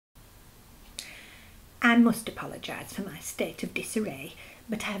I must apologise for my state of disarray,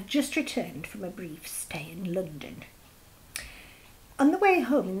 but I have just returned from a brief stay in London. On the way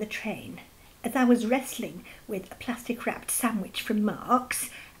home in the train, as I was wrestling with a plastic-wrapped sandwich from Mark's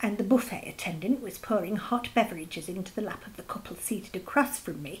and the buffet attendant was pouring hot beverages into the lap of the couple seated across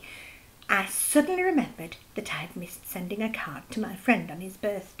from me, I suddenly remembered that I had missed sending a card to my friend on his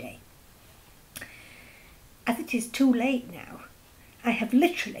birthday. As it is too late now, I have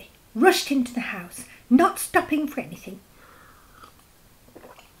literally rushed into the house, not stopping for anything,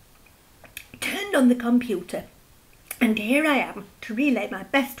 turned on the computer, and here I am to relay my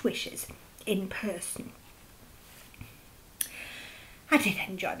best wishes in person. I did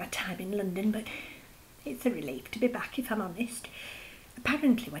enjoy my time in London, but it's a relief to be back, if I'm honest.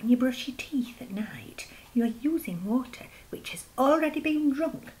 Apparently, when you brush your teeth at night, you are using water which has already been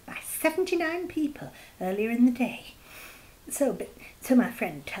drunk by 79 people earlier in the day. So my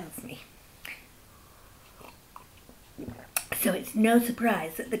friend tells me. So it's no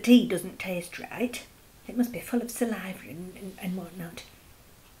surprise that the tea doesn't taste right. It must be full of saliva and whatnot.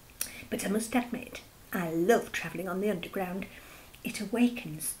 But I must admit, I love travelling on the underground. It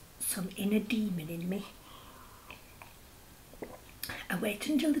awakens some inner demon in me. I wait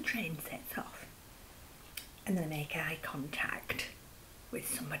until the train sets off, and then I make eye contact with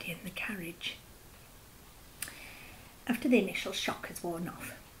somebody in the carriage. After the initial shock has worn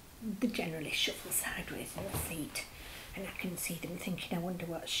off, they generally shuffle sideways in the seat, and I can see them thinking, I wonder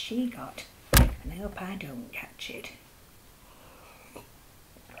what she got, and I hope I don't catch it.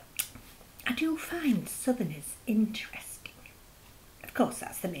 I do find Southerners interesting. Of course,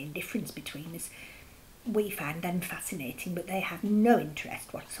 that's the main difference between us. We find them fascinating, but they have no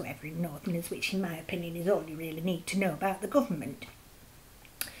interest whatsoever in Northerners, which in my opinion is all you really need to know about the government.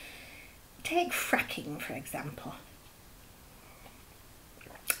 Take fracking, for example.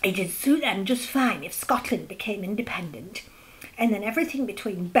 It'd suit them just fine if Scotland became independent, and then everything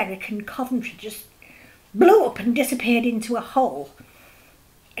between Berwick and Coventry just blew up and disappeared into a hole.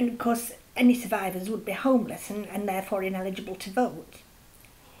 And of course, any survivors would be homeless and therefore ineligible to vote.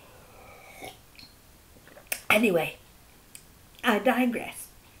 Anyway, I digress.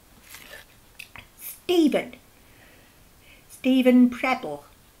 Stephen Preble.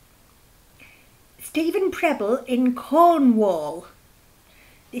 Stephen Preble in Cornwall.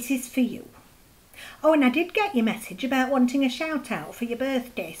 This is for you. Oh, and I did get your message about wanting a shout out for your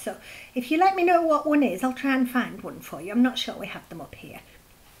birthday, so if you let me know what one is, I'll try and find one for you. I'm not sure we have them up here.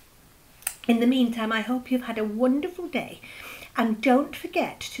 In the meantime, I hope you've had a wonderful day, and don't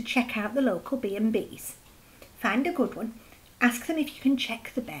forget to check out the local B&Bs. Find a good one, ask them if you can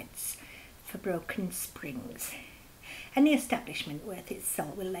check the beds for broken springs. Any establishment worth its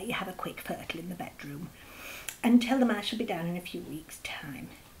salt will let you have a quick fertle in the bedroom, and tell them I shall be down in a few weeks' time.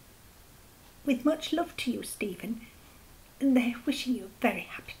 With much love to you, Stephen, and they're wishing you a very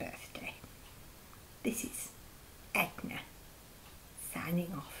happy birthday. This is Edna,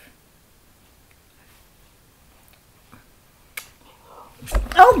 signing off.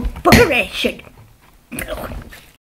 Oh, buggeration!